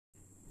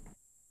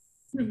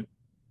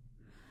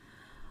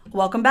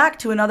Welcome back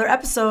to another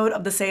episode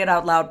of the Say It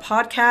Out Loud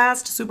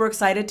podcast. Super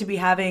excited to be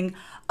having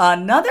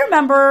another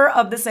member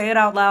of the Say It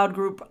Out Loud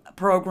group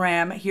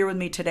program here with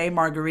me today,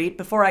 Marguerite.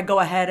 Before I go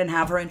ahead and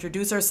have her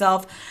introduce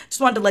herself,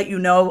 just wanted to let you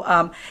know,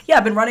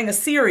 I've been running a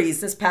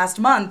series this past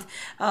month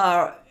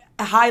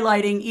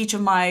highlighting each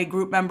of my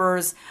group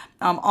members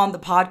on the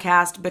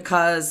podcast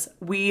because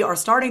we are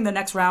starting the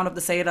next round of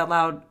the Say It Out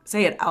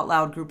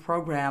Loud group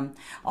program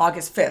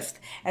August 5th.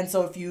 And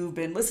so if you've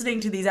been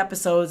listening to these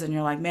episodes and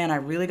you're like, man, I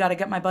really got to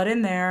get my butt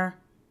in there,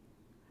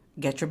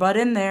 get your butt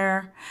in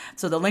there.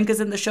 So the link is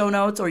in the show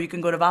notes, or you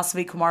can go to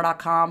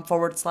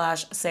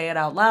vasavikumar.com/say it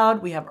out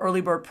loud. We have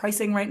early bird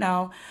pricing right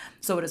now.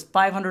 So it is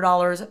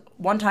 $500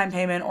 one-time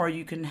payment, or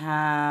you can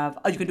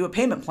do a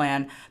payment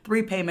plan,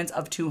 3 payments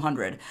of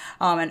 $200.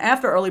 And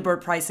after early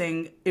bird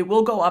pricing, it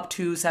will go up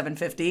to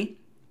 $750.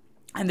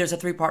 And there's a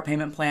 3-part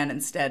payment plan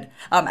instead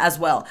as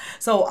well.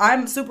 So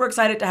I'm super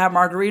excited to have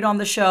Marguerite on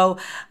the show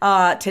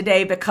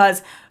today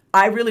because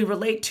I really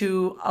relate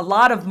to a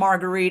lot of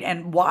Marguerite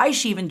and why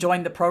she even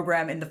joined the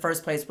program in the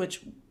first place,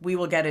 which we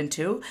will get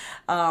into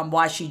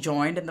why she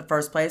joined in the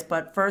first place.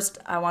 But first,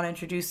 I want to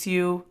introduce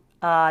you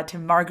to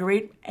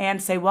Marguerite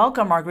and say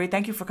welcome, Marguerite.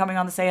 Thank you for coming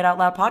on the Say It Out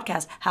Loud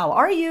podcast. How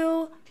are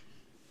you?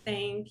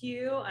 Thank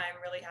you.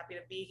 I'm really happy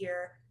to be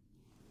here.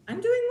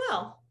 I'm doing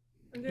well.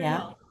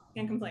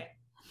 Can't complain.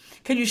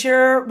 Can you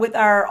share with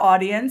our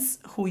audience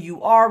who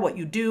you are, what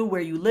you do, where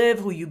you live,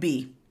 who you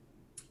be?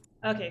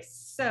 Okay,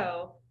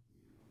 so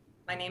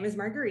my name is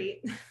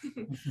Marguerite.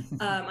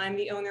 I'm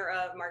the owner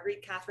of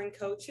Marguerite Catherine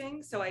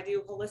Coaching. So I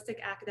do holistic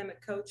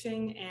academic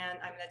coaching, and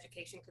I'm an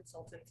education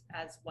consultant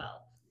as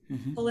well.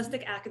 Mm-hmm.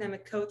 Holistic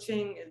academic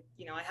coaching,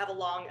 I have a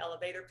long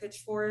elevator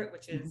pitch for it,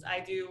 which is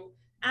I do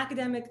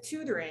academic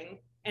tutoring,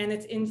 and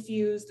it's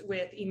infused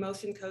with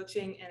emotion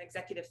coaching and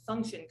executive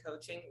function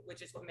coaching,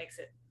 which is what makes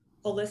it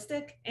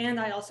holistic. And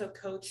I also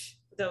coach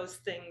those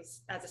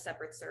things as a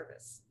separate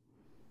service.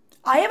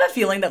 I have a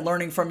feeling that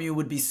learning from you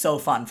would be so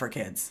fun for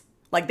kids.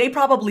 Like they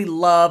probably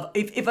love,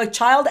 if a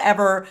child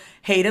ever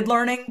hated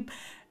learning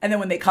and then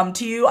when they come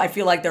to you, I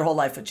feel like their whole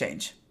life would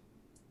change.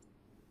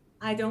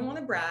 I don't want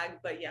to brag,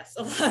 but yes.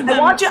 I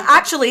want you,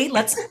 actually,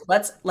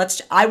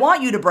 I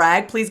want you to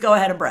brag. Please go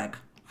ahead and brag.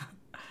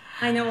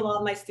 I know a lot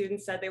of my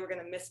students said they were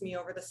going to miss me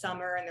over the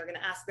summer and they're going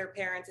to ask their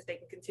parents if they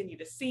can continue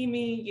to see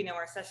me.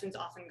 Our sessions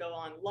often go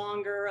on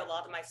longer. A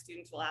lot of my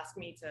students will ask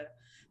me to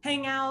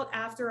hang out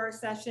after our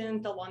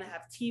session. They'll want to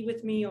have tea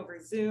with me over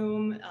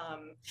Zoom.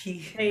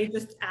 They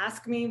just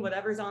ask me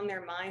whatever's on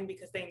their mind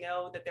because they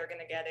know that they're going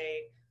to get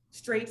a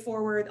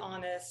straightforward,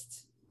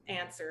 honest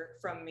answer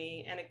from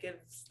me. And it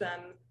gives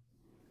them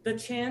the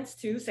chance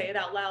to say it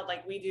out loud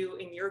like we do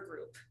in your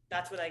group.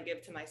 That's what I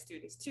give to my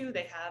students too.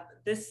 They have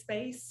this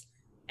space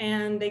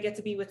and they get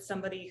to be with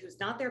somebody who's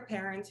not their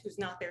parent, who's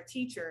not their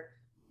teacher,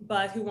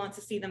 but who wants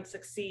to see them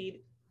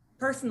succeed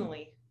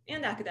personally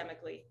and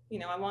academically.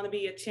 I want to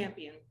be a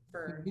champion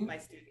for my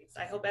students.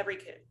 I hope every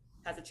kid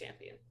has a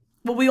champion.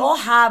 Well, we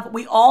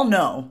all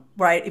know,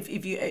 right?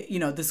 If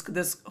you,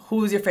 this,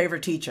 who's your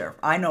favorite teacher?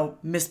 I know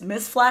Miss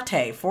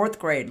Flatte, 4th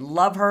grade.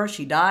 Love her.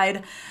 She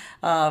died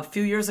a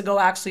few years ago,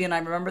 actually, and I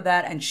remember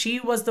that. And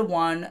she was the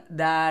one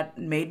that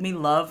made me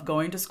love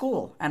going to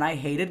school. And I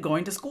hated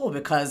going to school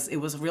because it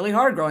was really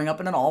hard growing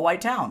up in an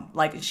all-white town.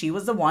 Like, she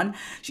was the one.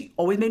 She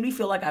always made me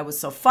feel like I was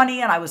so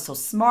funny and I was so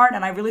smart,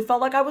 and I really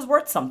felt like I was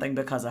worth something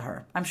because of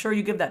her. I'm sure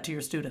you give that to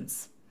your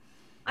students.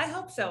 I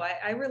hope so.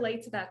 I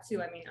relate to that,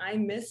 too. I mean, I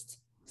missed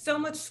so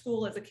much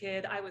school as a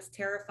kid. I was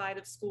terrified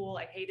of school.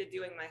 I hated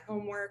doing my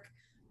homework.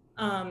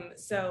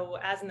 So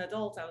as an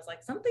adult, I was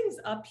like, something's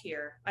up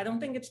here. I don't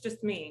think it's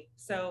just me.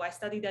 So I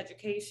studied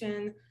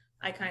education.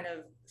 I kind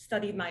of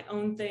studied my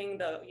own thing,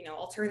 the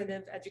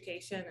alternative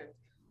education.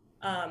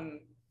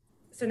 And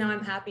so now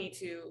I'm happy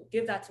to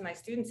give that to my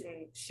students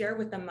and share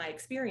with them my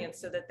experience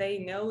so that they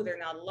know they're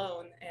not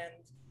alone and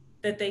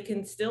that they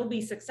can still be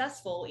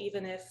successful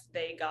even if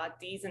they got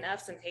D's and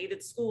F's and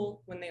hated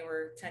school when they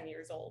were 10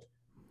 years old.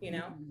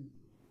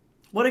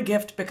 What a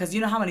gift, because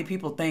you know how many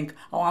people think,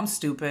 oh, I'm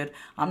stupid,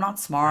 I'm not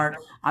smart,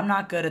 I'm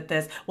not good at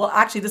this. Well,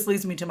 actually, this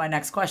leads me to my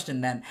next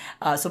question then.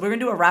 So we're going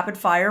to do a rapid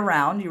fire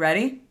round. You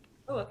ready?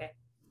 Oh, okay.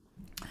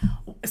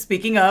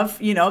 Speaking of,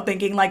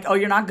 thinking like, oh,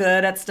 you're not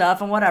good at stuff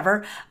and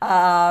whatever.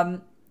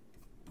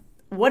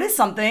 What is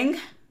something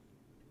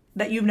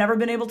that you've never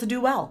been able to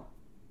do well?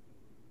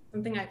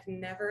 Something I've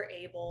never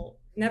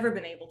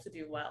been able to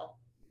do well.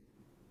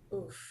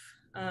 Oof.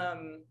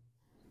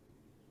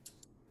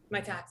 My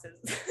taxes.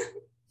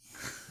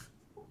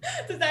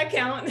 Does that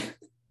count?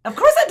 Of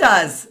course it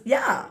does.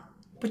 Yeah.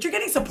 But you're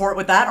getting support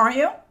with that, aren't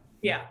you?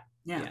 Yeah.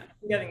 I'm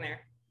getting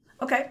there.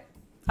 Okay.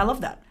 I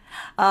love that.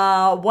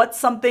 What's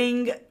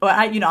something,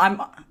 I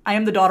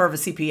am the daughter of a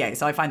CPA,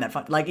 so I find that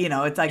fun. Like,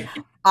 it's like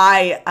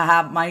I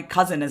have, my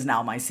cousin is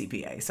now my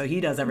CPA, so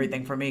he does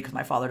everything for me because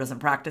my father doesn't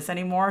practice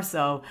anymore.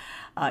 So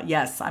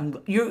yes,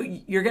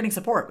 you're getting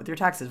support with your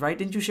taxes, right?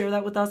 Didn't you share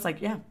that with us? Like,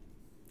 yeah.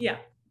 Yeah.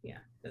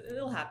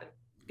 It'll happen.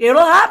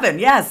 It'll happen.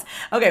 Yes.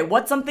 Okay.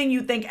 What's something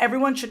you think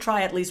everyone should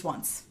try at least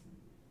once?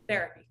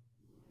 Therapy.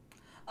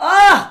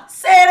 Ah,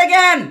 say it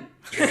again.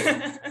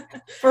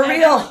 For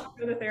real.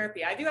 Go to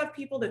therapy. I do have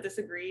people that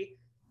disagree.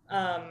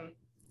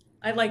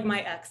 I like my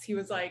ex. He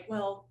was like,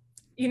 well,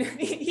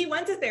 he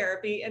went to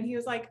therapy and he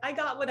was like, I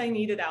got what I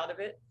needed out of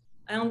it.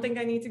 I don't think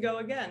I need to go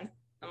again.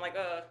 I'm like,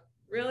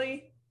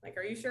 really? Like,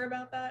 are you sure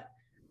about that?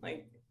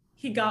 Like,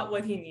 he got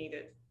what he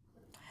needed.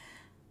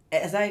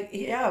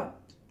 Yeah.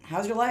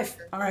 How's your life?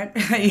 All right.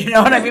 You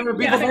know what I mean? When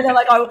people Yeah. say they're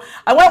like, oh,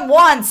 I went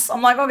once.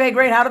 I'm like, okay,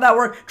 great. How did that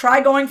work?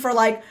 Try going for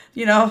like,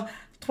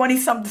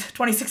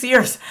 26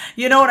 years.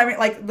 You know what I mean?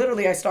 Like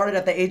literally I started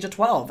at the age of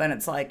 12 and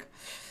it's like,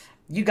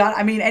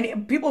 any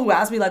people who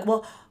ask me like,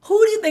 well,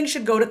 who do you think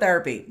should go to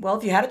therapy? Well,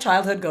 if you had a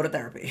childhood, go to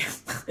therapy.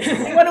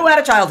 Anyone who had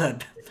a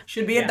childhood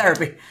should be in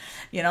therapy,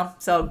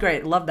 So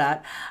great. Love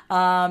that.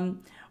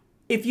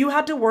 If you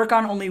had to work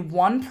on only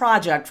one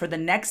project for the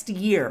next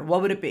year,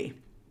 what would it be?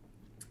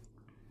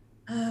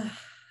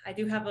 I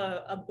do have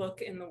a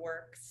book in the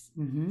works.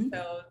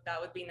 So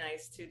that would be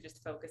nice to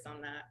just focus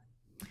on that.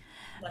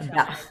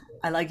 Yeah,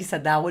 I like you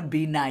said, that would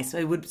be nice.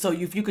 It would. So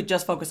if you could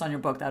just focus on your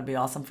book, that would be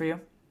awesome for you.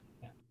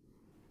 Yeah.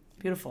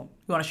 Beautiful.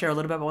 You want to share a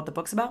little bit about what the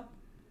book's about?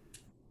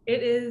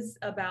 It is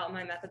about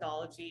my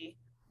methodology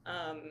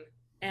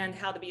and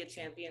how to be a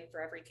champion for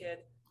every kid.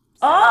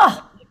 So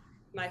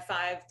my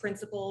 5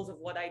 principles of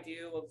what I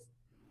do,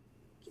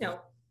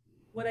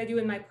 what I do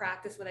in my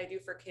practice, what I do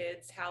for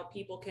kids, how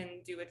people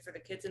can do it for the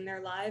kids in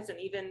their lives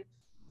and even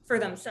for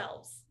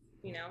themselves.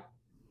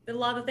 A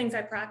lot of things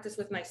I practice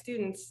with my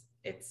students,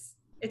 it's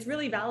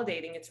really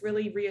validating. It's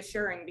really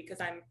reassuring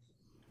because I'm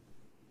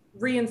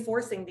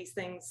reinforcing these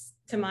things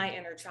to my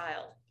inner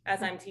child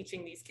as I'm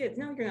teaching these kids.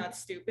 No, you're not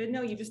stupid.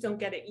 No, you just don't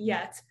get it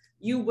yet.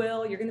 You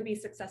will. You're going to be a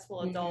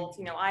successful adult.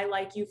 I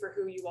like you for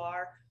who you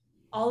are.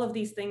 All of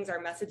these things are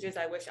messages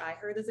I wish I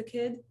heard as a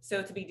kid.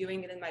 So to be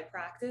doing it in my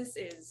practice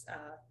is,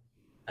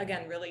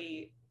 again,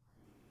 really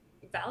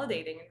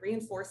validating and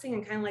reinforcing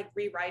and kind of like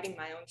rewriting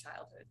my own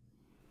childhood.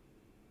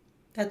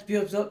 That's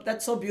beautiful.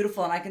 That's so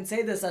beautiful. And I can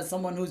say this as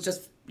someone who's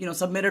just,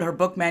 submitted her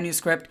book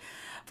manuscript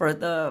for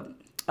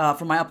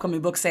for my upcoming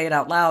book, Say It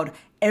Out Loud.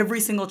 Every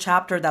single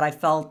chapter that I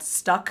felt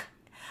stuck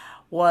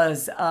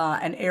was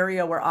an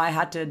area where I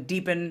had to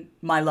deepen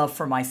my love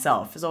for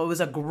myself. So it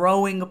was a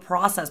growing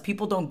process.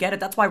 People don't get it.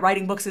 That's why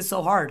writing books is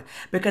so hard,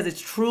 because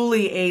it's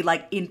truly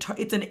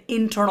it's an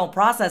internal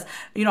process.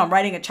 I'm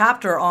writing a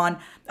chapter on,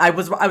 I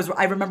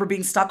remember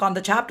being stuck on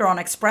the chapter on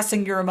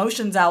expressing your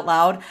emotions out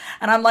loud.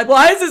 And I'm like,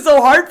 why is this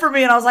so hard for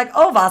me? And I was like,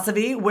 oh,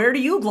 Vasavi, where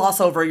do you gloss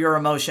over your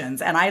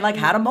emotions? And I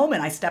had a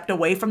moment. I stepped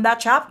away from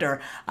that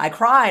chapter. I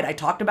cried. I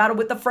talked about it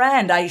with a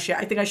friend. I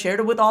think I shared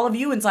it with all of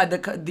you inside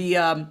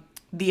the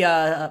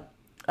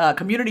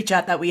community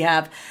chat that we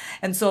have.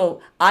 And so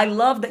I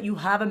love that you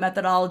have a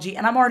methodology,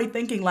 and I'm already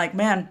thinking like,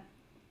 man,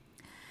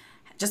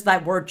 just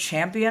that word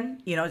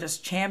champion,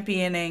 just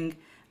championing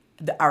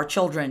our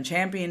children,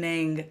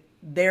 championing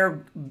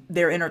their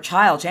inner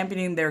child,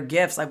 championing their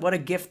gifts. Like, what a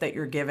gift that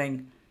you're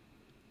giving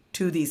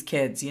to these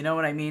kids. You know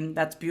what I mean?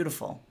 That's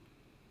beautiful.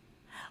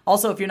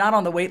 Also, if you're not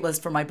on the wait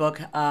list for my book,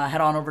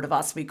 head on over to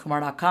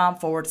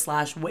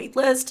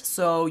vasavikumar.com/waitlist.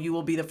 So you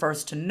will be the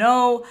first to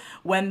know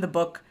when the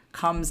book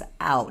comes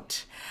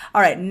out.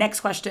 All right, next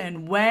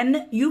question.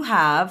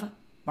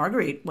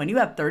 Marguerite, when you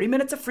have 30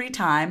 minutes of free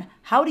time,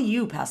 how do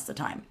you pass the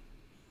time?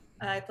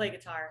 I play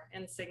guitar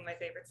and sing my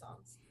favorite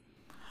songs.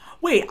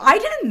 Wait, I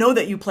didn't know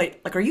that you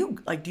play. Are you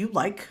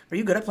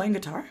good at playing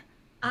guitar?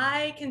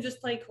 I can just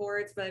play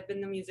chords, but I've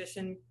been a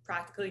musician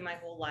practically my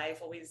whole life,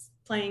 always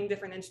playing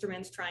different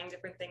instruments, trying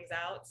different things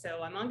out.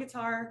 So I'm on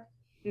guitar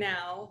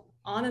now,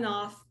 on and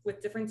off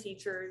with different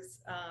teachers,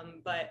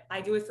 but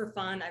I do it for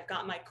fun. I've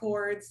got my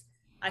chords.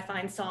 I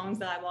find songs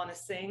that I want to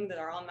sing that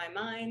are on my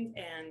mind.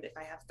 And if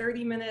I have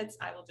 30 minutes,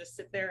 I will just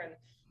sit there and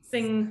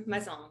sing my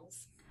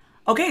songs.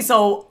 Okay,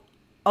 so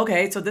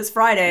this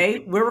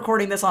Friday, we're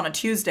recording this on a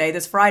Tuesday.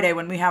 This Friday,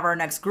 when we have our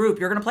next group,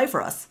 you're going to play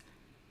for us.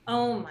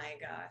 Oh my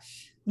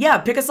gosh. Yeah,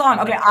 pick a song.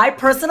 Okay, I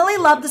personally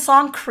love the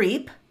song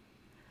Creep.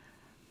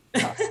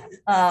 That's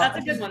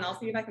a good one. I'll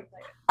see if I can play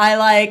it. I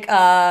like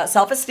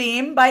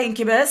Self-Esteem by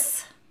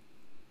Incubus.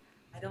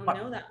 I don't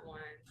know that one.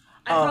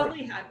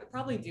 I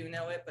probably do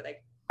know it, but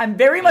I'm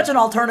very much an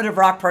alternative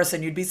rock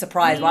person. You'd be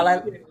surprised.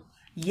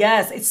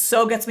 Yes, it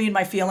so gets me in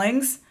my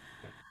feelings.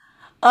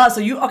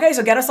 So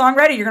get a song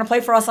ready. You're going to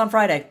play for us on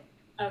Friday.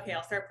 Okay,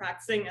 I'll start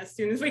practicing as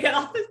soon as we get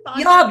off this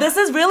podcast. This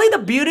is really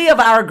the beauty of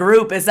our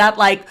group, is that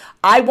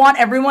I want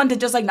everyone to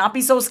just not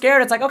be so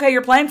scared. It's like, okay,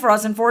 you're playing for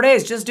us in 4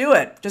 days. Just do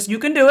it. You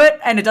can do it.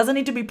 And it doesn't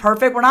need to be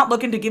perfect. We're not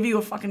looking to give you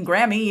a fucking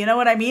Grammy. You know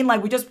what I mean? I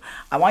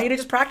want you to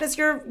just practice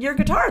your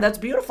guitar. That's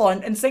beautiful.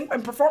 And sing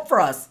and perform for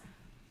us.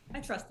 I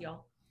trust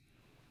y'all.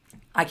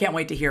 I can't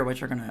wait to hear what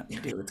you're going to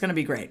do. It's going to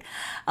be great.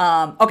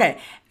 Okay.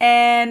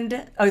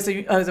 And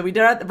so we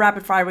did our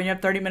rapid fire when you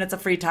have 30 minutes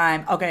of free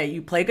time. Okay.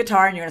 You play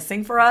guitar and you're going to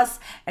sing for us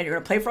and you're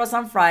going to play for us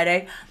on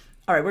Friday.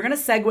 All right. We're going to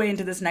segue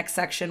into this next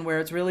section where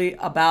it's really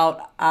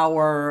about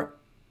our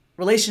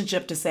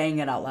relationship to saying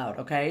it out loud.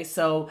 Okay.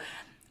 So,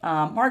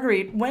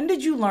 Marguerite, when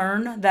did you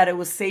learn that it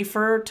was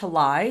safer to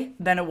lie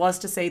than it was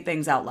to say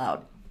things out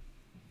loud?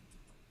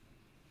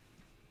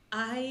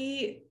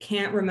 I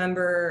can't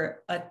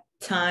remember a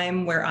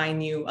time where I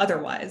knew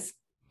otherwise.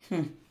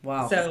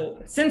 Wow.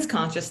 So since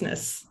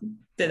consciousness,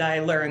 did I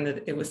learn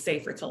that it was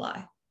safer to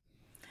lie.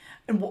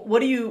 And what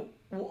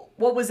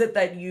was it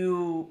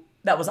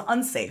that was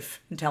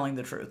unsafe in telling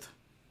the truth?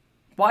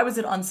 Why was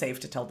it unsafe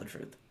to tell the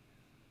truth?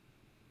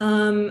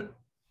 Um,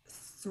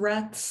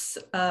 Threats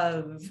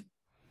of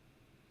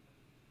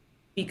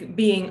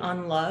being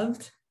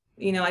unloved.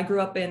 I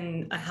grew up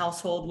in a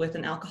household with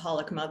an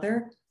alcoholic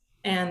mother,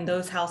 and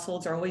those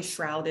households are always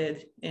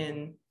shrouded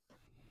in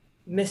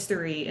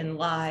mystery, in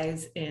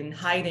lies, in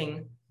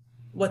hiding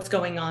what's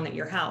going on at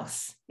your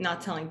house,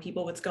 not telling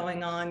people what's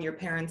going on, your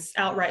parents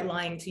outright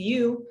lying to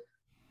you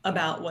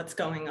about what's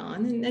going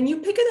on. And you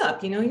pick it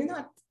up, you're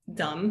not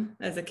dumb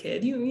as a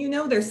kid. You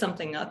know there's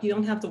something up. You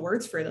don't have the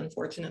words for it,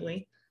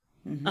 unfortunately.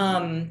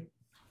 Mm-hmm.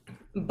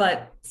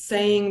 But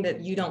saying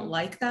that you don't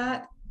like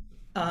that,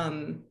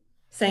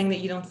 saying that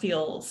you don't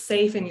feel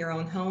safe in your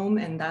own home,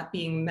 and that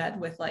being met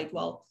with like,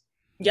 well,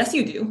 yes,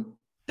 you do.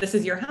 This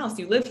is your house.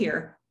 You live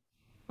here.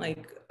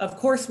 Like, of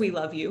course we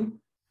love you.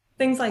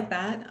 Things like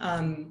that.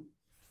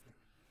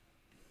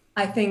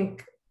 I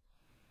think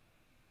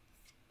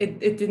it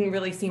didn't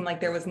really seem like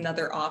there was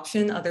another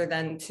option other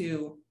than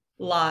to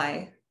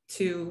lie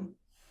to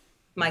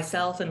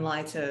myself and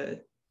lie to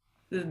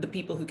the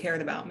people who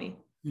cared about me.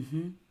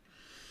 Mm-hmm.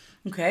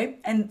 Okay.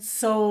 And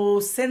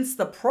so since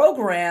the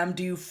program,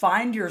 do you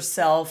find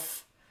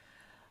yourself,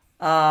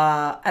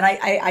 and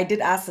I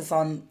did ask this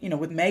on,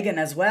 with Megan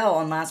as well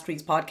on last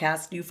week's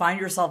podcast, do you find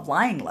yourself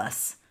lying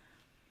less?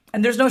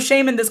 And there's no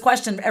shame in this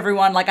question,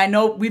 everyone. Like, I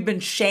know we've been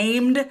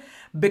shamed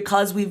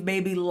because we've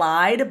maybe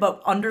lied,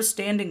 but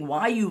understanding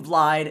why you've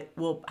lied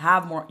you'll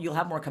have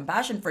more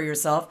compassion for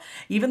yourself.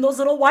 Even those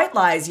little white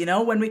lies,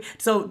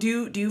 so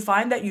do you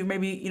find that you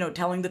maybe,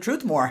 telling the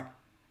truth more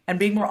and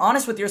being more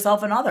honest with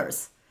yourself and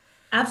others?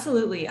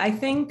 Absolutely.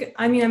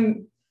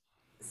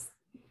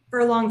 For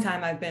a long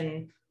time, I've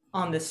been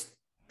on this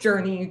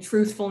journey,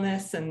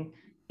 truthfulness and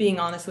being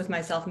honest with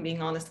myself and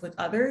being honest with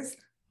others.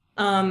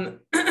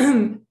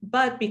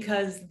 But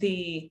because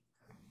the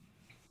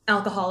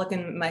alcoholic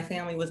in my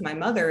family was my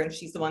mother, and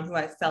she's the one who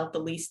I felt the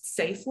least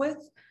safe with,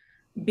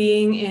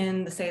 being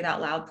in the Say It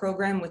Out Loud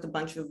program with a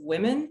bunch of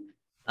women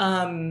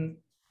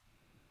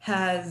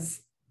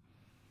has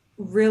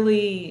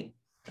really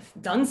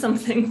done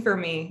something for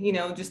me,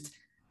 just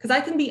because I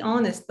can be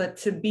honest, but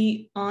to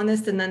be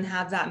honest and then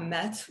have that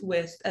met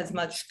with as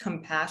much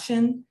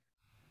compassion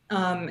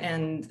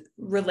and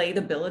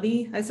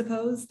relatability, I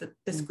suppose, that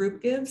this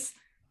group gives,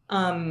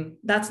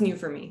 that's new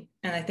for me.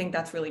 And I think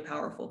that's really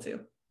powerful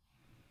too.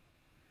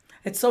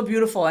 It's so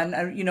beautiful. And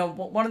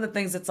one of the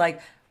things that's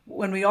like,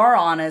 when we are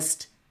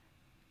honest,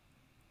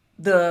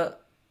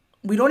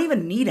 we don't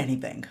even need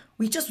anything.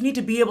 We just need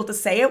to be able to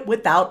say it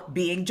without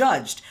being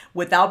judged,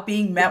 without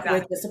being met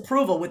with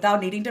disapproval, without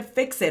needing to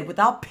fix it,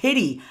 without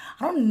pity.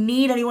 I don't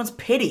need anyone's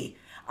pity.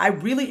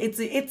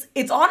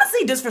 It's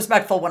honestly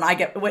disrespectful when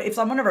if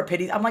someone ever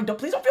pities, I'm like,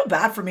 please don't feel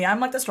bad for me. I'm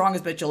like the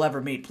strongest bitch you'll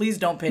ever meet. Please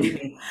don't pity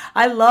me.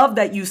 I love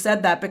that you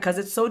said that, because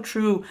it's so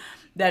true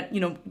that,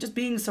 just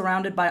being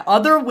surrounded by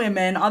other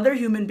women, other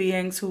human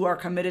beings who are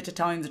committed to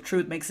telling the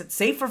truth makes it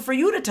safer for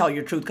you to tell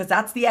your truth, because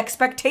that's the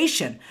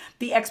expectation.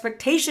 The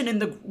expectation in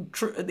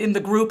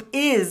the group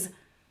is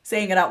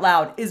saying it out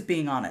loud, is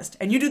being honest.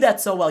 And you do that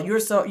so well. You're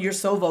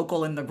so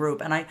vocal in the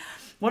group. And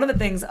one of the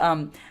things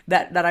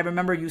that I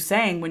remember you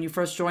saying when you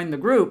first joined the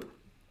group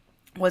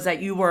was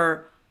that you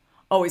were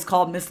always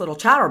called Miss Little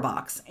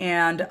Chatterbox.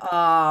 And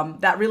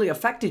that really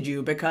affected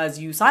you because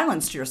you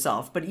silenced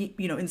yourself. But,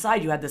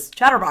 inside you had this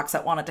chatterbox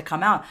that wanted to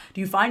come out.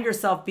 Do you find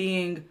yourself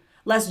being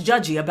less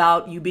judgy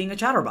about you being a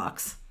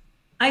chatterbox?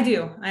 I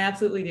do. I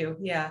absolutely do.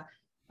 Yeah.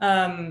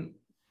 I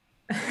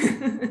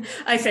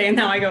say, and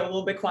now I go a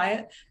little bit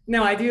quiet.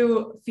 No, I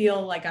do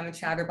feel like I'm a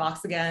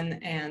chatterbox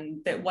again,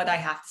 and that what I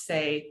have to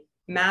say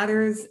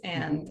matters.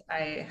 And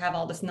I have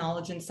all this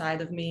knowledge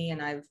inside of me,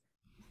 and I've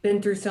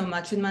been through so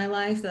much in my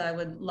life that I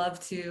would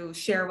love to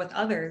share with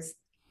others.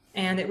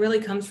 And it really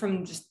comes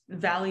from just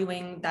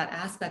valuing that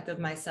aspect of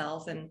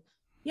myself, and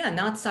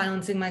not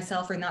silencing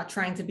myself or not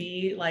trying to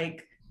be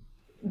like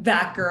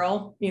that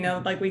girl,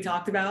 like we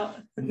talked about,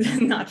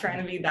 not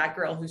trying to be that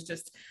girl who's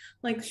just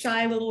like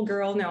shy little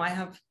girl. No, I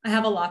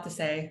have a lot to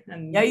say.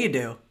 And yeah, you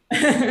do.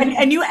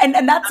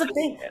 and that's the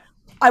thing.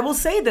 I will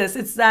say this,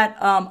 it's that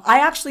I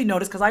actually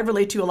noticed, because I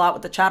relate to you a lot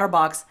with the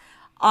chatterbox.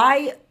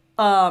 I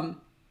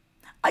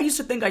used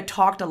to think I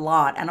talked a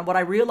lot, and what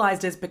I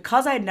realized is,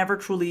 because I had never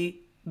truly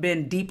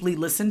been deeply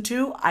listened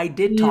to, I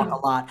did talk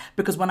a lot,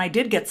 because when I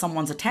did get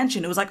someone's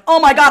attention, it was like,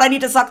 oh my God, I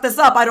need to suck this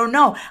up. I don't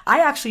know. I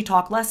actually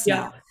talk less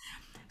now.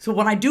 So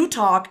when I do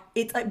talk,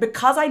 it's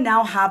because I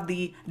now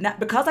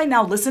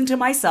listen to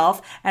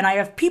myself, and I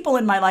have people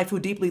in my life who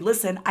deeply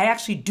listen, I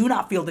actually do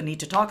not feel the need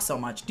to talk so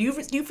much. Do you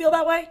feel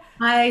that way?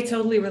 I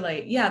totally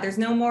relate. Yeah, there's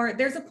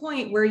a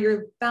point where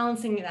you're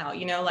balancing it out,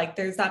 like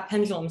there's that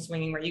pendulum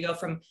swinging where you go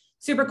from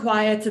super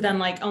quiet to then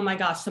like, oh my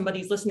gosh,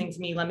 somebody's listening to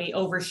me. Let me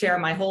overshare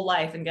my whole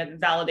life and get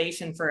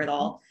validation for it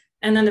all.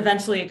 And then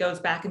eventually it goes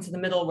back into the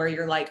middle where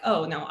you're like,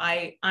 oh no,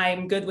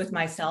 I'm good with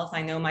myself.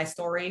 I know my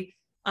story.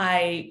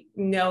 I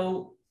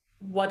know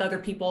what other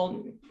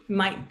people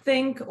might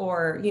think,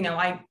 or,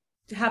 I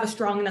have a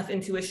strong enough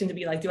intuition to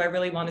be like, do I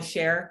really want to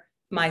share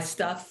my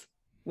stuff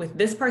with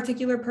this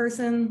particular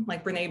person?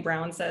 Like Brene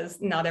Brown says,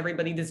 not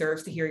everybody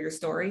deserves to hear your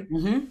story.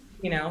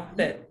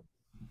 That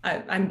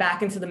I'm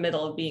back into the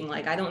middle of being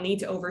like, I don't need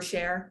to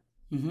overshare.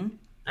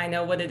 I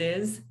know what it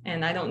is,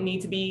 and I don't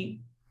need to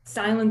be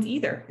silent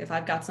either if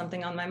I've got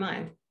something on my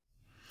mind.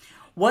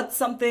 What's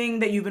something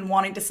that you've been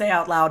wanting to say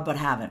out loud but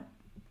haven't?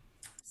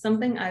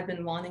 Something I've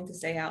been wanting to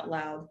say out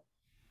loud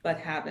but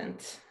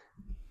haven't.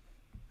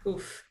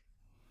 Oof.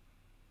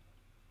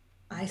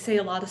 I say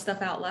a lot of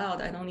stuff out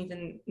loud. I don't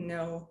even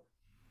know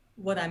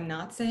what I'm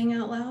not saying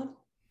out loud.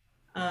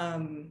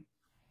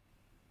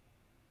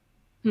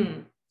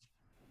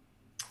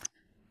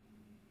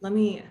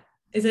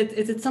 Is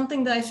it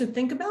something that I should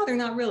think about or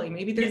not really?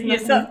 Maybe there's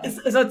nothing.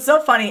 So it's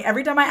so funny.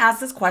 Every time I ask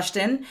this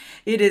question,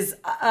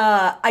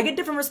 I get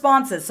different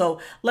responses. So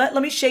let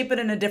me shape it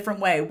in a different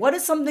way. What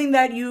is something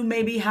that you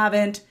maybe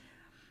haven't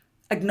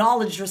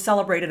acknowledged or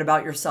celebrated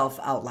about yourself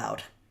out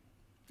loud?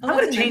 I'm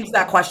going to change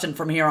that question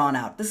from here on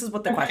out. This is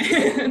what the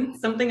question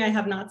is. Something I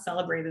have not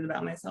celebrated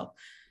about myself.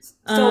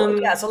 So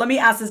let me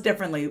ask this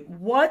differently.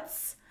 What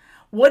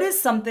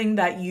is something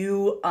that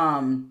you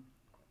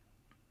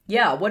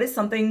what is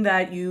something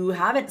that you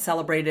haven't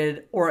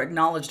celebrated or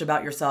acknowledged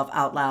about yourself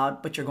out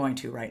loud, but you're going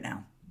to right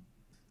now?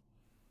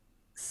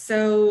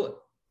 So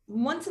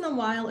once in a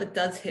while, it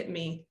does hit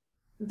me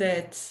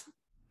that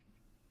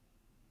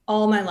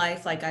all my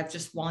life, like I've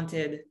just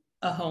wanted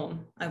a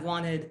home. I've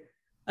wanted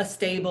a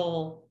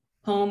stable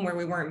home where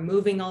we weren't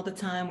moving all the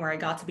time, where I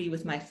got to be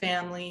with my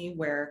family,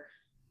 where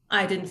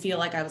I didn't feel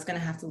like I was going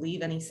to have to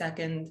leave any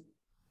second.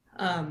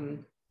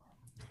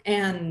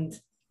 And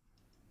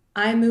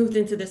I moved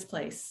into this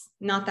place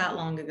not that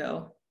long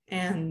ago.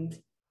 And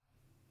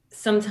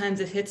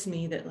sometimes it hits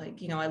me that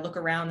I look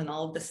around and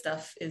all of this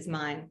stuff is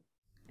mine.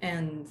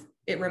 And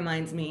it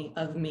reminds me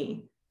of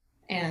me.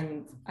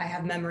 And I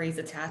have memories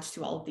attached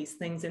to all of these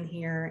things in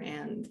here.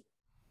 And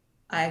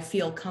I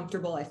feel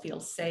comfortable. I feel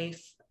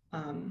safe.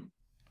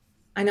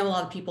 I know a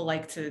lot of people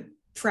like to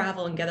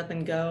travel and get up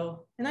and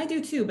go. And I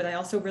do too, but I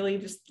also really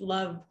just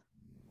love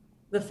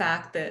the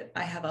fact that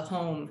I have a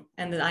home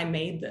and that I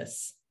made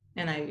this.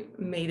 And I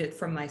made it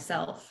from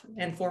myself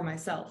and for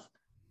myself.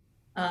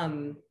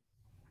 I'm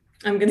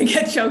going to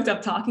get choked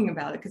up talking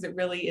about it because it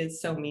really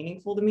is so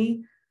meaningful to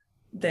me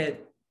that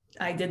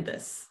I did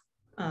this.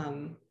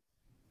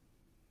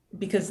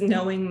 Because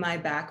knowing my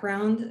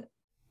background,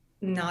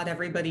 not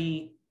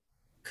everybody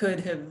could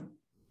have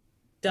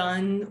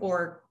done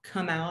or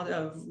come out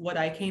of what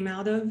I came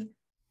out of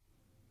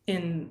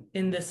in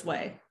this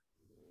way.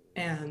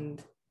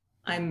 And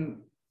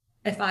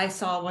if I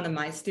saw one of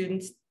my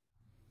students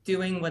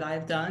doing what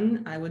I've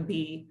done, I would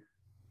be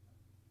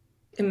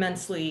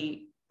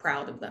immensely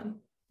proud of them.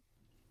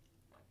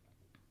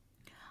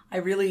 I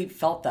really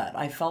felt that.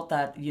 I felt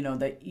that,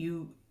 that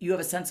you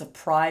have a sense of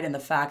pride in the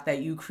fact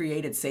that you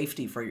created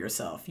safety for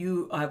yourself.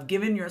 You have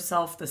given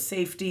yourself the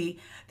safety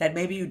that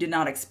maybe you did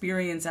not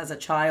experience as a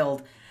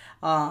child.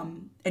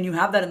 And you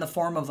have that in the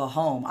form of a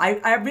home.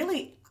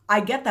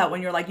 I get that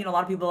when you're like, a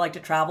lot of people like to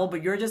travel,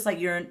 but you're just like,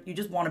 you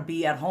just want to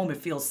be at home. It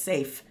feels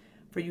safe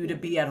for you to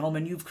be at home,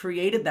 and you've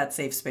created that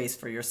safe space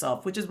for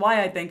yourself, which is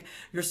why I think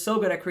you're so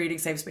good at creating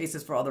safe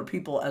spaces for other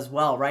people as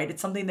well, right?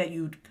 It's something that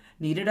you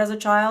needed as a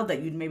child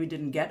that you maybe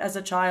didn't get as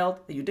a child,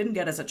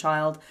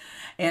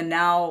 and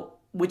now,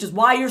 which is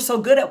why you're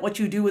so good at what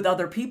you do with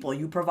other people.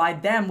 You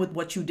provide them with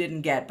what you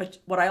didn't get. But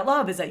what I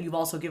love is that you've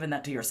also given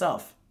that to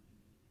yourself.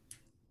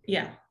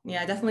 Yeah,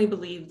 I definitely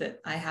believe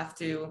that I have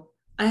to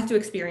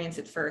experience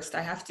it first.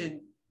 I have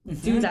to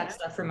do that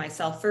stuff for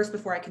myself first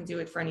before I can do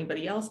it for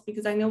anybody else,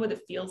 because I know what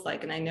it feels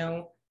like and I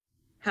know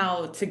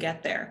how to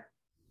get there.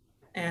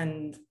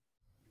 And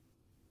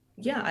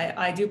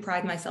I do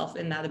pride myself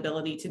in that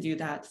ability to do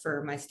that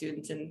for my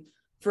students and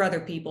for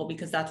other people,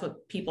 because that's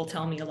what people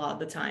tell me a lot of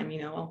the time.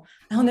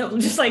 I don't know,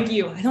 just like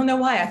you, I don't know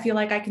why I feel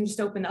like I can just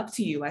open up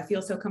to you. I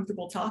feel so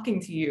comfortable talking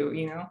to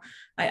you.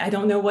 I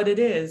don't know what it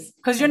is,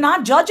 because you're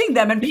not judging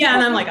them, and people,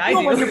 and I'm like, I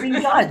do. When you're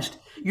being judged,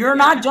 you're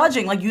not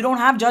judging. Like, you don't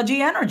have judgy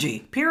energy,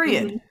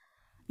 period.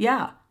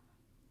 Yeah.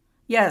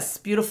 Yes.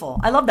 Beautiful.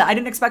 I love that. I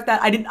didn't expect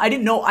that. I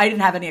didn't know. I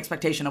didn't have any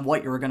expectation of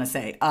what you were going to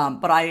say.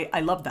 But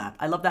I love that.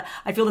 I love that.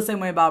 I feel the same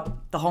way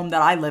about the home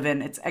that I live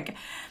in. It's like,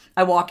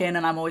 I walk in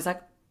and I'm always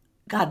like,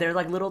 God, there are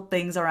like little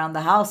things around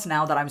the house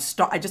now that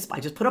I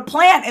just put a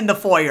plant in the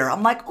foyer.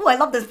 I'm like, oh, I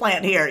love this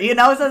plant here.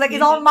 So like,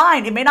 it's all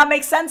mine. It may not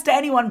make sense to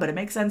anyone, but it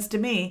makes sense to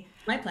me.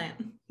 My plant.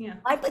 Yeah.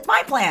 It's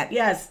my plant.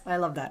 Yes. I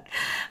love that.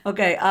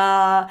 Okay.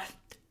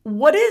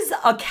 What is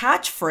a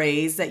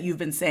catchphrase that you've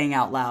been saying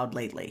out loud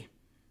lately?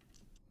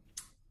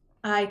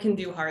 I can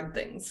do hard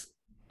things.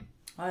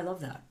 Oh, I love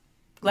that.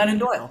 Glennon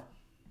Doyle.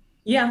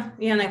 Yeah.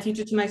 And I teach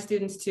it to my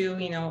students too.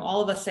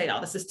 All of us say,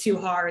 oh, this is too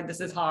hard. This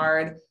is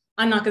hard.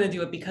 I'm not going to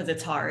do it because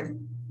it's hard.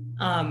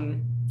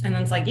 And then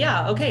it's like,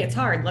 yeah, okay, it's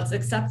hard. Let's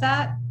accept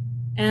that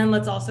And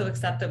let's also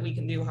accept that we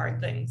can do hard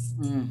things.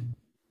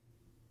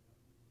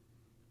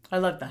 I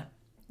love that.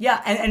 Yeah,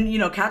 and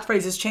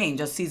catchphrases change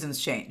as seasons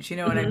change. You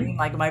know what I Mm-hmm. mean?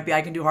 Like it might be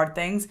I can do hard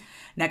things.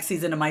 Next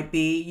season it might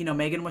be,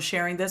 Megan was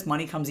sharing this,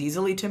 money comes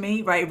easily to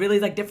me, right?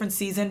 Really like different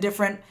season,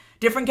 different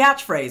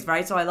catchphrase,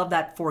 right? So I love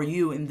that for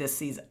you in this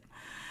season.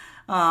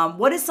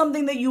 What is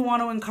something that you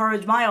want to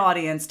encourage my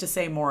audience to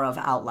say more of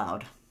out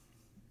loud?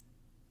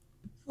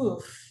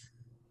 Oof.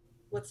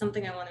 What's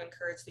something I want to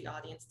encourage the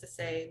audience to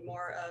say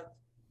more of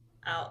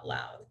out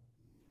loud?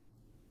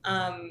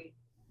 Um,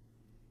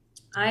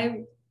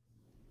 I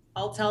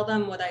I'll tell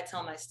them what I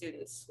tell my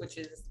students, which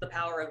is the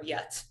power of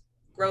yet,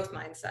 growth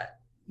mindset,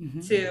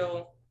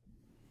 to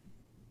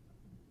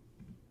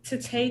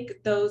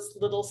take those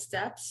little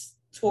steps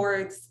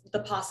towards the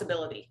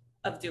possibility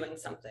of doing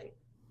something.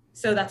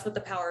 So that's what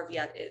the power of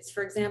yet is.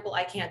 For example,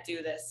 I can't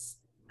do this.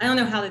 I don't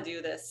know how to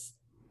do this.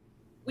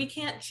 We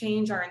can't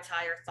change our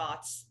entire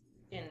thoughts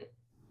in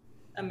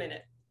a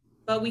minute,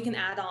 but we can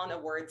add on a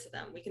word to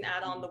them. We can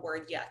add on the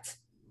word yet.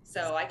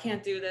 So I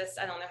can't do this.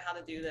 I don't know how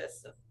to do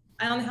this.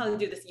 I don't know how to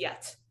do this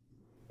yet.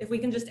 If we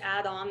can just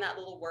add on that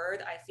little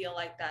word, I feel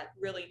like that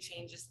really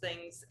changes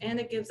things, and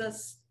it gives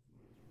us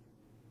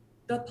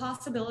the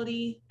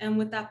possibility. And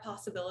with that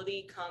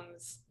possibility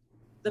comes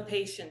the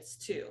patience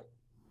too,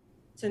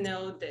 to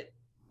know that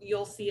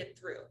you'll see it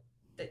through,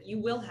 that you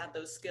will have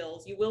those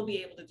skills. You will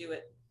be able to do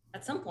it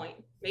at some point.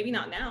 Maybe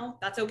not now.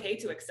 That's okay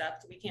to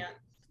accept.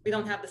 We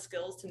don't have the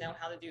skills to know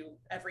how to do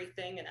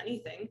everything and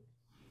anything,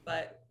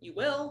 but you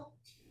will,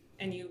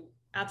 and you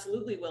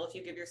absolutely will if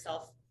you give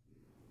yourself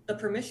the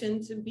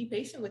permission to be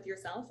patient with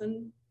yourself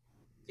and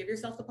give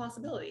yourself the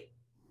possibility.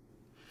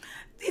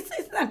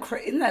 Isn't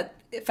that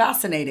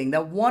fascinating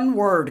that one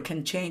word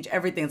can change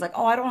everything? It's like,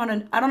 oh, I don't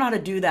know how to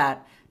do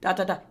that,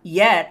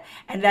 yet,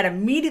 and that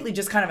immediately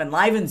just kind of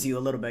enlivens you a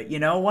little bit.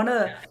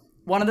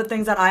 One of the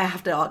things that I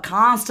have to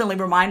constantly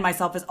remind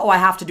myself is, oh, I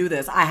have to do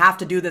this. I have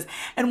to do this.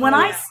 And when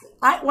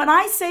when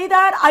I say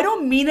that, I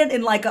don't mean it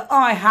in like, oh,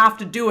 I have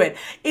to do it.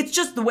 It's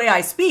just the way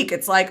I speak.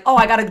 It's like, oh,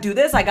 I got to do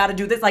this. I got to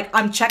do this. Like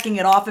I'm checking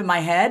it off in my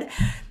head,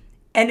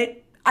 and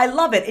I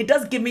love it. It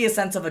does give me a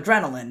sense of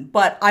adrenaline,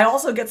 but I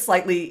also get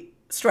slightly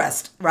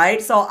stressed,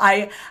 right? So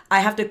I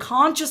have to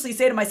consciously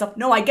say to myself,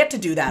 no, I get to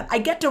do that. I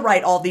get to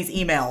write all these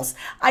emails.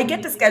 I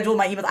get to schedule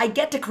my emails. I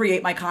get to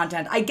create my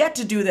content. I get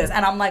to do this.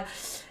 And I'm like,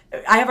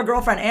 I have a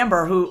girlfriend,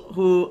 Amber,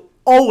 who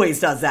always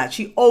does that.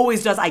 She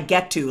always does, I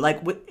get to. Like,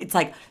 it's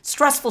like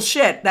stressful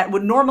shit that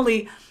would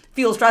normally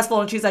feel stressful.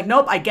 And she's like,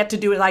 nope, I get to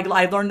do it.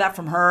 I learned that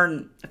from her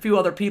and a few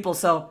other people.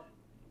 So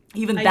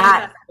even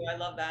that. I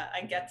love that.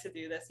 I get to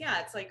do this.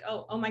 Yeah, it's like,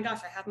 oh my gosh,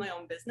 I have my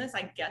own business.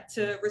 I get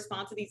to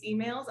respond to these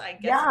emails. I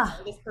get to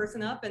call this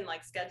person up and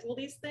like schedule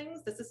these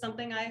things. This is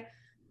something I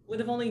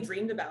would have only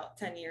dreamed about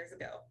 10 years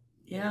ago.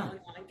 Yeah. And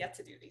I get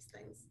to do these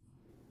things.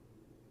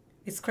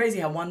 It's crazy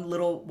how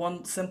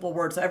one simple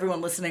word. So everyone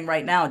listening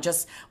right now,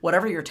 just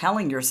whatever you're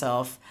telling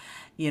yourself,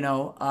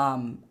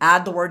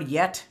 add the word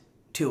yet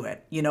to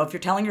it. If you're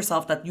telling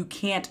yourself that you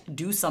can't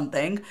do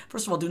something,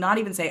 first of all, do not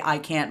even say I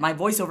can't. My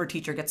voiceover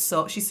teacher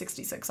she's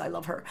 66. I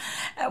love her.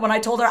 And when I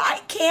told her I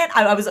can't,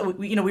 I was,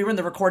 we were in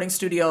the recording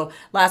studio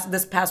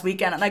this past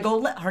weekend, and I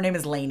go, her name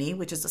is Lainey,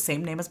 which is the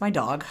same name as my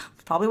dog.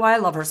 Probably why I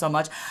love her so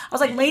much. I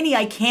was like, Lainey,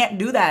 I can't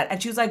do that.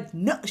 And she was like,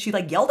 no, she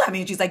like yelled at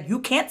me and she's like, you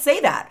can't say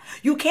that.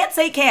 You can't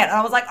say can't. And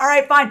I was like, all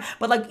right, fine.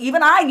 But like,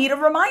 even I need a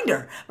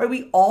reminder, right?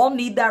 We all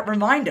need that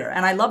reminder.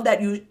 And I love that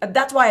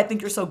that's why I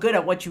think you're so good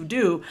at what you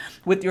do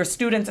with your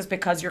students, is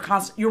because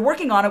you're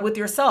working on it with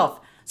yourself.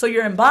 So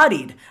you're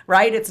embodied,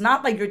 right? It's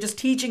not like you're just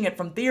teaching it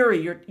from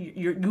theory.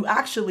 You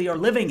actually are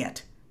living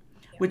it,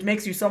 which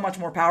makes you so much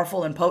more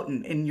powerful and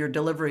potent in your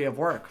delivery of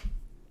work.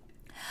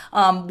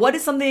 What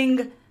is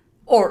the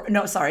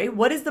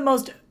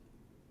most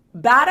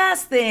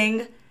badass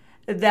thing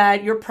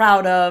that you're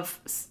proud of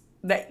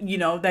that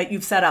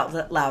you've said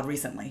out loud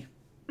recently?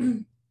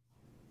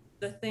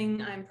 The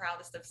thing I'm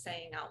proudest of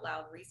saying out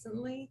loud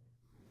recently,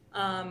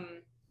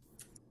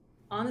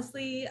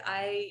 honestly,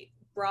 I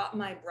brought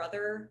my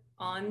brother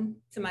on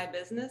to my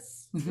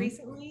business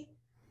recently,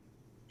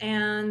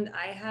 and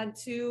I had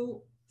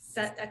to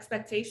set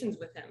expectations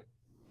with him.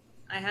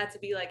 I had to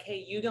be like,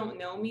 hey, you don't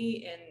know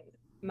me in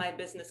my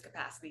business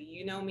capacity.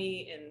 You know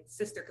me in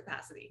sister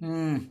capacity.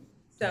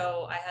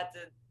 So I had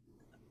to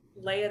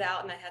lay it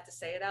out, and I had to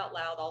say it out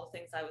loud, all the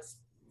things I was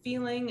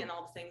feeling and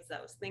all the things that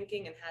I was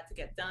thinking and had to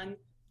get done.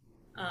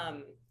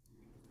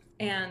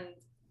 And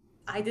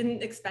I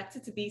didn't expect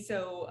it to be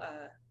so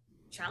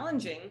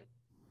challenging,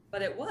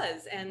 but it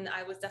was. And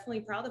I was definitely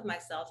proud of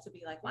myself to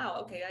be like,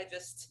 wow, okay,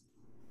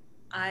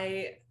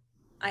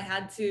 I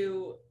had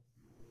to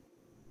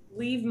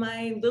leave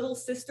my little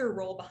sister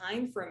role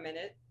behind for a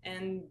minute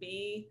and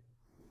be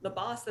the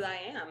boss that I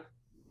am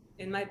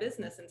in my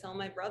business and tell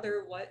my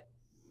brother what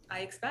I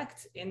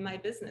expect in my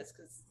business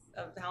because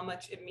of how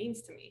much it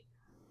means to me.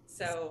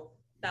 So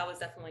that was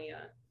definitely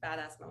a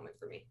badass moment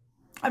for me.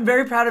 I'm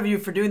very proud of you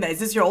for doing that. Is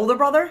this your older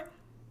brother?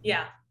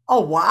 Yeah.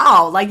 Oh,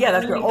 wow. Like, yeah,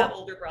 that's great. We have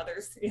older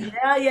brothers.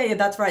 Yeah.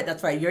 That's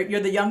right. You're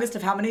the youngest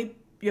of how many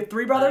You have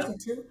three brothers and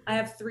two? I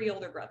have three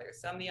older brothers,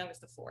 so I'm the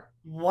youngest of four.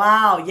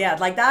 Wow, yeah,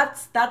 like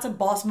that's a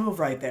boss move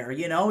right there,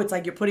 you know? It's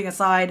like you're putting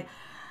aside,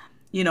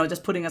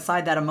 just putting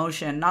aside that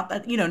emotion. Not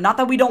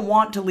that we don't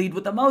want to lead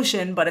with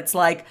emotion, but it's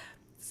like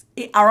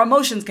our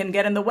emotions can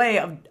get in the way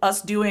of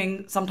us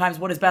doing sometimes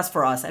what is best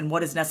for us and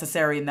what is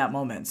necessary in that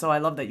moment. So I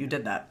love that you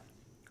did that.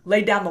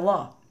 Laid down the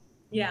law.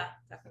 Yeah,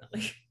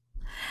 definitely.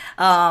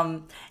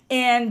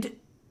 And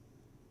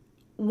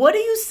what do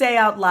you say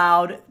out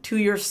loud to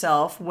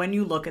yourself when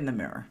you look in the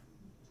mirror?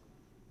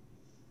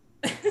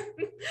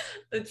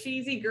 The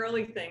cheesy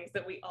girly things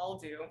that we all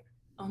do.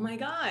 Oh my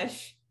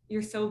gosh,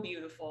 you're so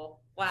beautiful.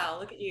 Wow,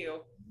 look at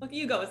you. Look at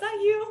you go. Is that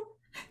you?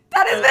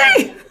 That is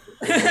me.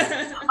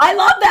 I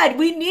love that.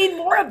 We need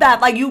more of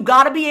that. Like, you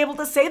got to be able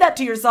to say that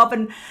to yourself.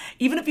 And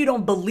even if you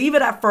don't believe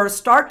it at first,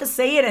 start to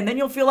say it. And then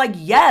you'll feel like,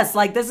 yes,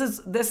 like this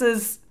is,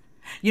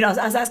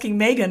 I was asking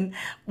Megan,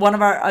 one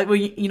of our,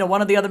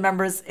 one of the other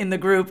members in the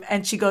group,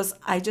 and she goes,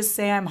 I just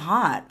say I'm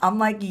hot. I'm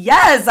like,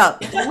 yes,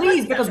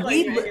 please, because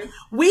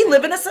we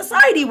live in a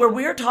society where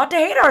we're taught to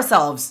hate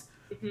ourselves.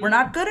 Mm-hmm. We're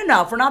not good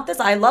enough. We're not this.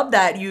 I love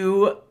that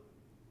you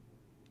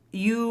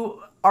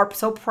are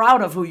so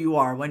proud of who you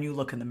are when you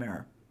look in the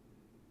mirror.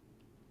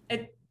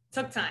 It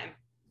took time.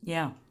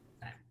 Yeah.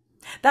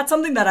 That's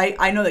something that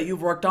I know that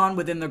you've worked on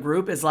within the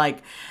group is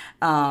like,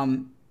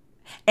 and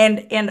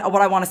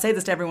what I want to say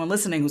this to everyone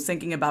listening who's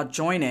thinking about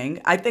joining,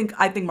 I think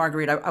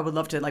Marguerite, I would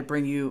love to like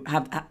bring you,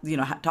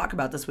 talk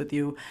about this with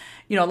you.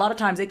 A lot of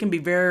times it can be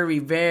very,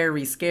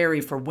 very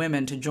scary for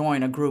women to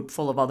join a group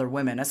full of other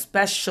women,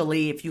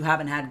 especially if you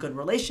haven't had good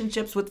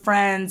relationships with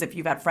friends, if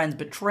you've had friends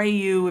betray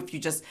you, if you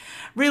just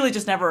really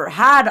just never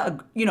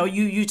had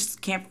you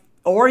just can't,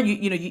 or you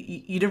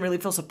didn't really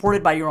feel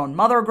supported by your own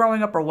mother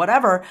growing up or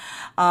whatever.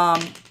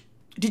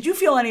 Did you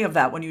feel any of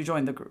that when you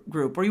joined the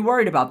group? Were you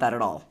worried about that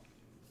at all?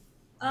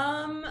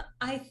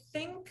 I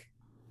think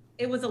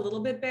it was a little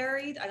bit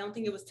buried. I don't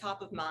think it was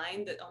top of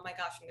mind that, oh my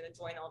gosh, I'm going to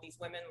join all these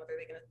women. What are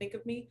they going to think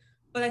of me?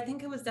 But I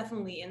think it was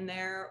definitely in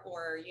there,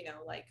 or,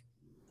 like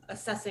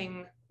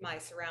assessing my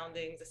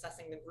surroundings,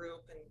 assessing the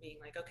group and being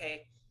like,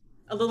 okay,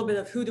 a little bit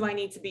of who do I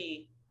need to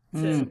be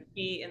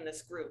be in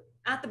this group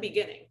at the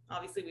beginning.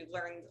 Obviously we've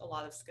learned a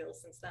lot of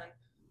skills since then,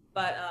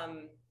 but,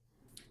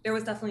 there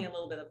was definitely a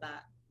little bit of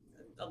that,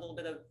 a little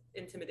bit of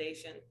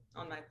intimidation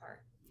on my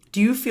part.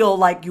 Do you feel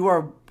like you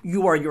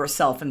are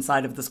yourself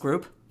inside of this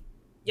group?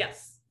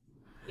 Yes.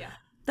 Yeah.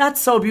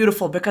 That's so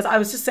beautiful, because I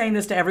was just saying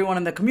this to everyone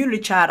in the community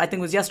chat, I think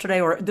it was yesterday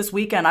or this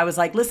weekend. I was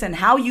like, listen,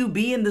 how you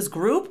be in this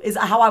group is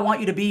how I want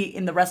you to be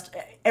in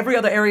every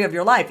other area of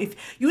your life. If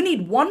you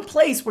need one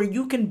place where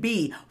you can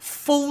be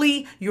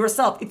fully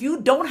yourself, if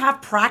you don't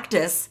have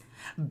practice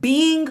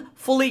being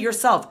fully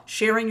yourself,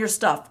 sharing your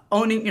stuff,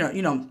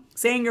 owning,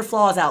 saying your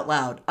flaws out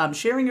loud,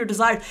 sharing your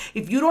desires.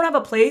 If you don't have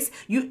a place,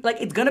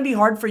 it's going to be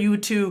hard for you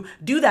to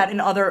do that in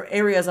other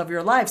areas of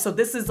your life. So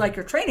this is like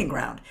your training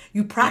ground.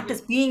 You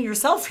practice being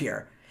yourself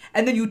here.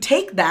 And then you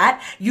take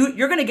that,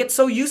 you're going to get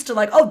so used to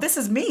like, oh, this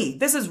is me.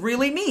 This is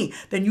really me.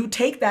 Then you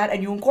take that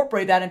and you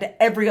incorporate that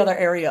into every other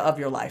area of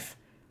your life.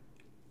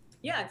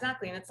 Yeah,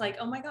 exactly. And it's like,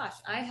 oh my gosh,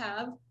 I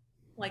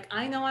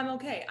know I'm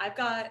okay. I've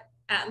got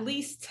at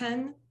least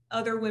 10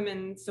 other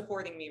women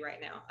supporting me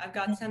right now. I've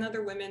got 10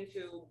 other women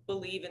who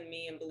believe in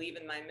me and believe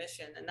in my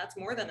mission, and that's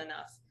more than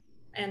enough.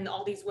 And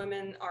all these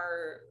women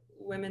are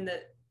women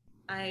that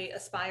I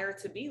aspire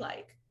to be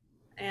like.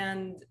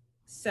 And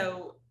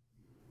so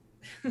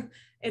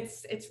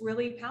it's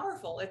really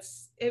powerful.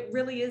 It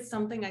really is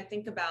something I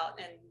think about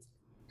and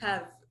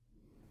have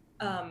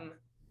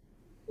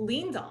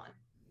leaned on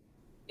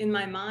in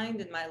my mind,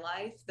 in my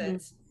life,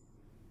 that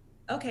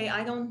okay,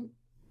 I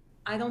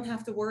don't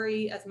have to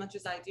worry as much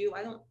as I do.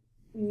 I don't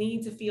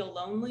need to feel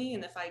lonely,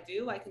 and if I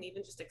do, I can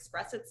even just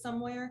express it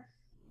somewhere.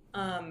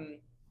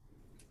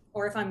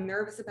 Or if I'm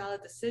nervous about a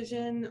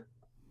decision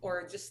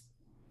or just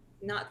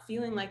not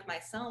feeling like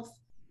myself,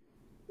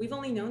 we've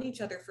only known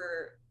each other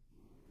for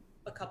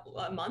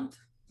a month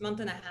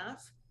and a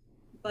half,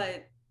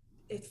 but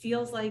it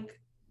feels like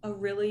a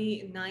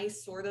really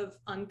nice sort of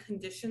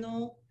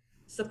unconditional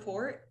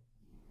support,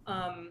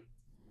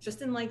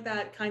 just in like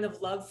that kind of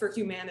love for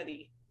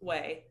humanity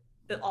way,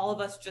 that all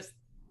of us just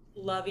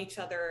love each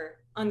other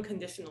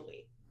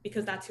unconditionally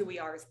because that's who we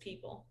are as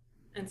people.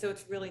 And so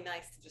it's really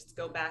nice to just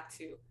go back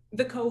to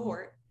the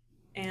cohort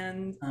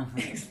and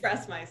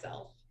express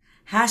myself.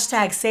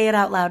 Hashtag say it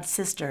out loud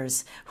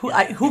sisters.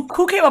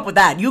 Who came up with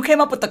that? You came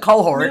up with the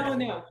cohort.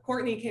 No.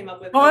 Courtney came up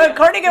with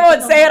Courtney came up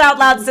with say it out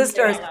loud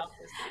sisters.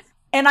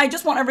 And I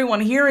just want everyone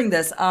hearing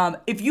this,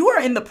 if you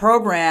are in the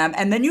program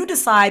and then you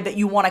decide that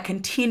you want to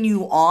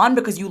continue on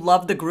because you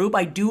love the group,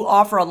 I do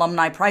offer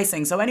alumni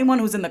pricing. So anyone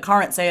who's in the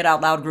current Say It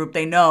Out Loud group,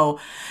 they know,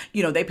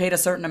 they paid a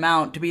certain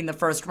amount to be in the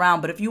first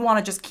round. But if you want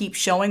to just keep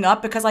showing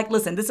up, because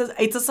listen,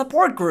 it's a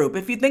support group.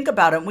 If you think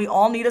about it, we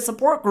all need a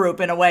support group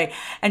in a way,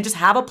 and just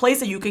have a place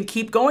that you can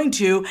keep going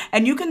to,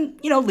 and you can,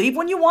 leave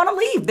when you want to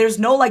leave. There's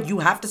no you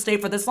have to stay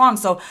for this long.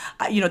 So,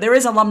 there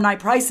is alumni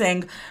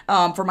pricing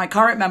for my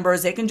current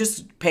members. They can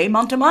just pay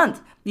month to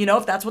month.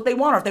 if that's what they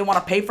want, or if they want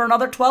to pay for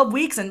another 12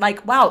 weeks. And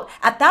like, wow,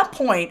 at that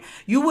point,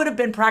 you would have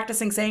been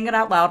practicing saying it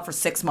out loud for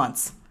 6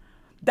 months.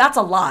 That's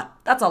a lot.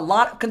 That's a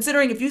lot,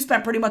 considering if you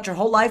spent pretty much your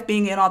whole life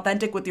being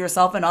inauthentic with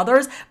yourself and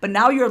others, but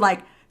now you're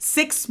like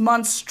 6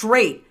 months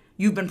straight,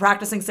 you've been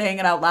practicing saying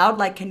it out loud.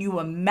 Like, can you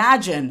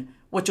imagine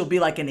what you'll be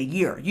like in a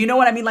year? You know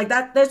what I mean? Like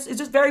it's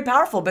just very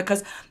powerful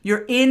because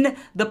you're in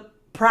the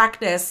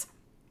practice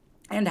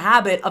and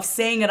habit of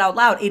saying it out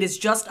loud. It is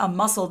just a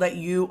muscle that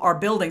you are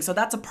building. So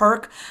that's a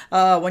perk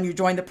when you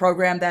join the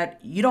program, that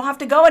you don't have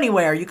to go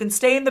anywhere. You can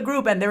stay in the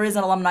group, and there is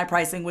an alumni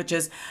pricing, which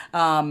is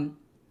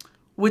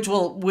which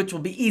will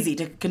be easy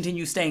to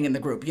continue staying in the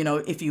group,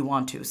 if you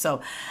want to.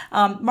 So,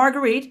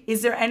 Marguerite,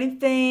 is there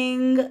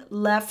anything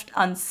left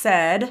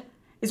unsaid?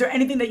 Is there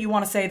anything that you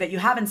want to say that you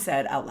haven't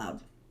said out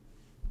loud?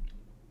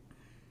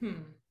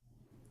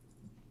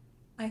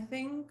 I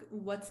think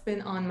what's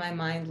been on my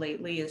mind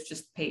lately is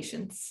just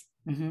patience.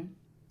 Mm-hmm.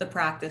 The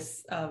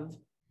practice of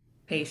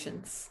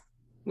patience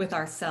with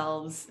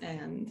ourselves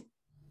and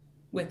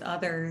with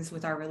others,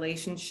 with our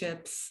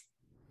relationships.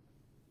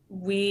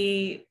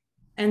 We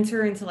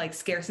enter into like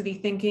scarcity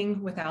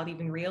thinking without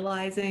even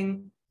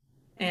realizing.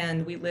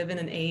 And we live in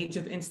an age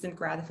of instant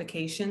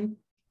gratification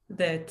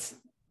that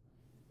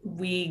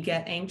we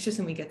get anxious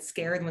and we get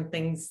scared when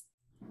things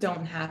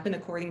don't happen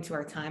according to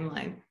our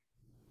timeline.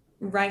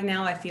 Right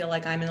now, I feel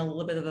like I'm in a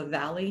little bit of a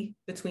valley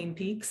between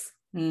peaks.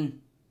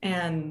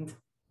 And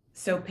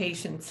so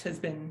patience has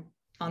been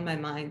on my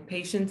mind,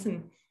 patience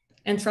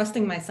and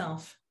trusting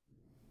myself.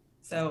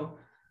 So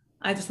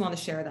I just want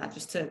to share that,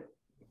 just to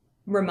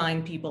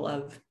remind people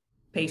of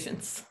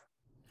patience.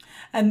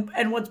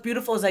 And what's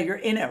beautiful is that you're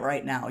in it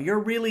right now. You're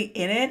really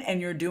in it, and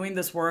you're doing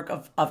this work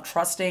of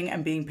trusting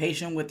and being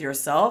patient with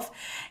yourself.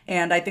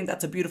 And I think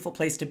that's a beautiful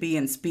place to be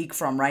and speak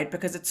from, right?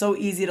 Because it's so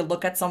easy to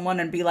look at someone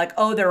and be like,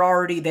 oh, they're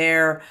already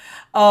there.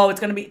 Oh,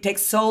 it's going to take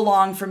so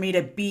long for me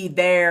to be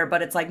there.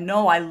 But it's like,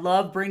 no, I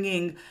love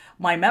bringing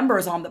my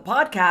members on the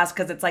podcast,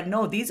 because it's like,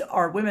 no, these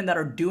are women that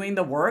are doing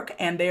the work,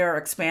 and they are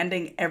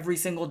expanding every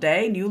single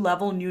day, new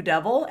level, new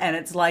devil. And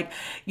it's like,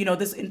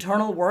 this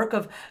internal work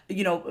of,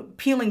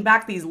 peeling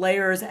back these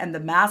layers and the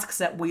masks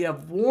that we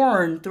have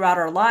worn throughout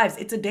our lives.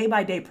 It's a day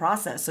by day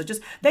process. So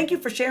just thank you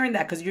for sharing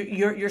that, because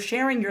you're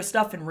sharing your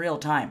stuff in real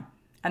time.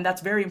 And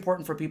that's very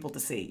important for people to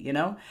see,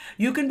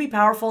 You can be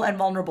powerful and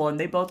vulnerable, and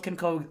they both can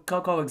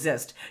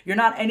coexist. You're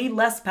not any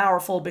less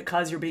powerful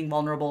because you're being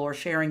vulnerable or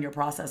sharing your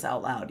process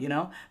out loud,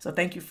 So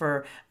thank you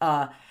for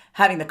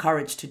having the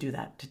courage to do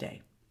that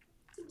today.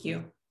 Thank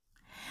you.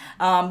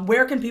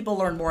 Where can people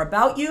learn more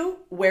about you?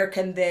 Where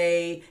can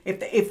they,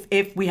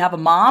 if we have a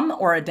mom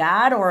or a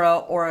dad or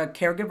a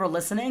caregiver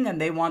listening,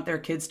 and they want their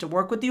kids to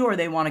work with you, or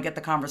they want to get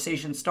the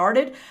conversation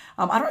started?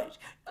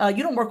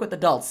 You don't work with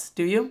adults,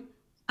 do you?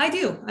 I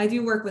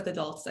do work with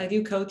adults. I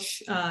do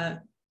coach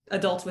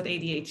adults with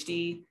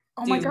ADHD.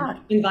 Oh my God.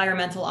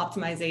 Environmental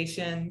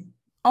optimization.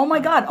 Oh my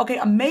God. Okay,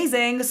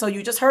 amazing. So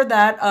you just heard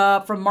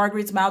that from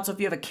Marguerite's mouth. So if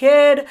you have a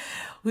kid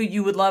who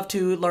you would love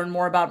to learn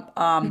more about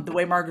the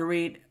way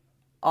Marguerite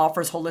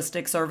offers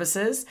holistic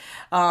services,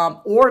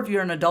 or if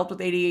you're an adult with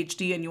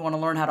ADHD and you want to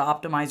learn how to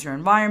optimize your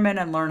environment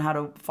and learn how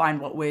to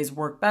find what ways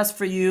work best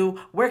for you,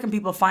 where can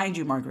people find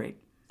you, Marguerite?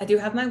 I do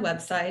have my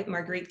website,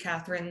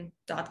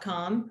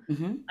 margueritecatherine.com.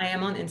 Mm-hmm. I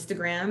am on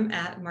Instagram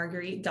at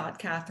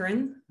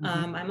marguerite.catherine.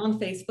 Mm-hmm. I'm on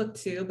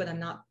Facebook too, but I'm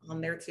not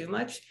on there too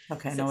much.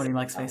 Okay, nobody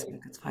likes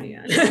Facebook. It's fine.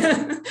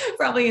 Yeah.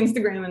 Probably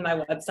Instagram and my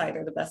website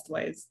are the best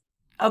ways.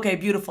 Okay,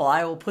 beautiful.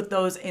 I will put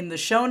those in the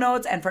show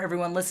notes. And for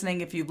everyone listening,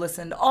 if you've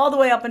listened all the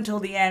way up until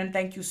the end,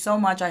 thank you so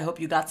much. I hope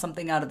you got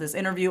something out of this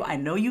interview. I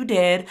know you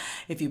did.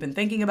 If you've been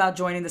thinking about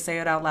joining the Say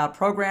It Out Loud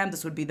program,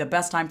 this would be the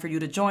best time for you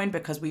to join,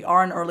 because we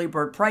are in early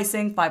bird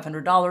pricing,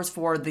 $500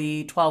 for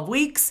the 12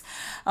 weeks,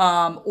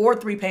 or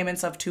 3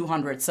 payments of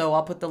 $200. So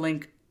I'll put the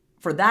link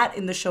for that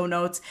in the show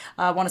notes.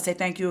 I want to say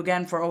thank you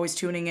again for always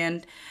tuning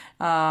in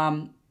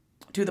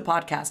to the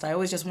podcast. I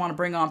always just want to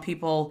bring on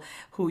people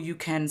who you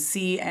can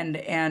see and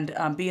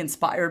be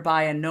inspired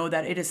by, and know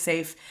that it is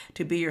safe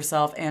to be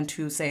yourself and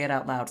to say it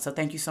out loud. So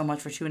thank you so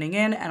much for tuning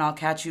in, and I'll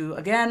catch you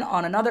again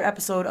on another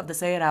episode of the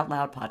Say It Out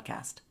Loud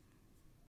podcast.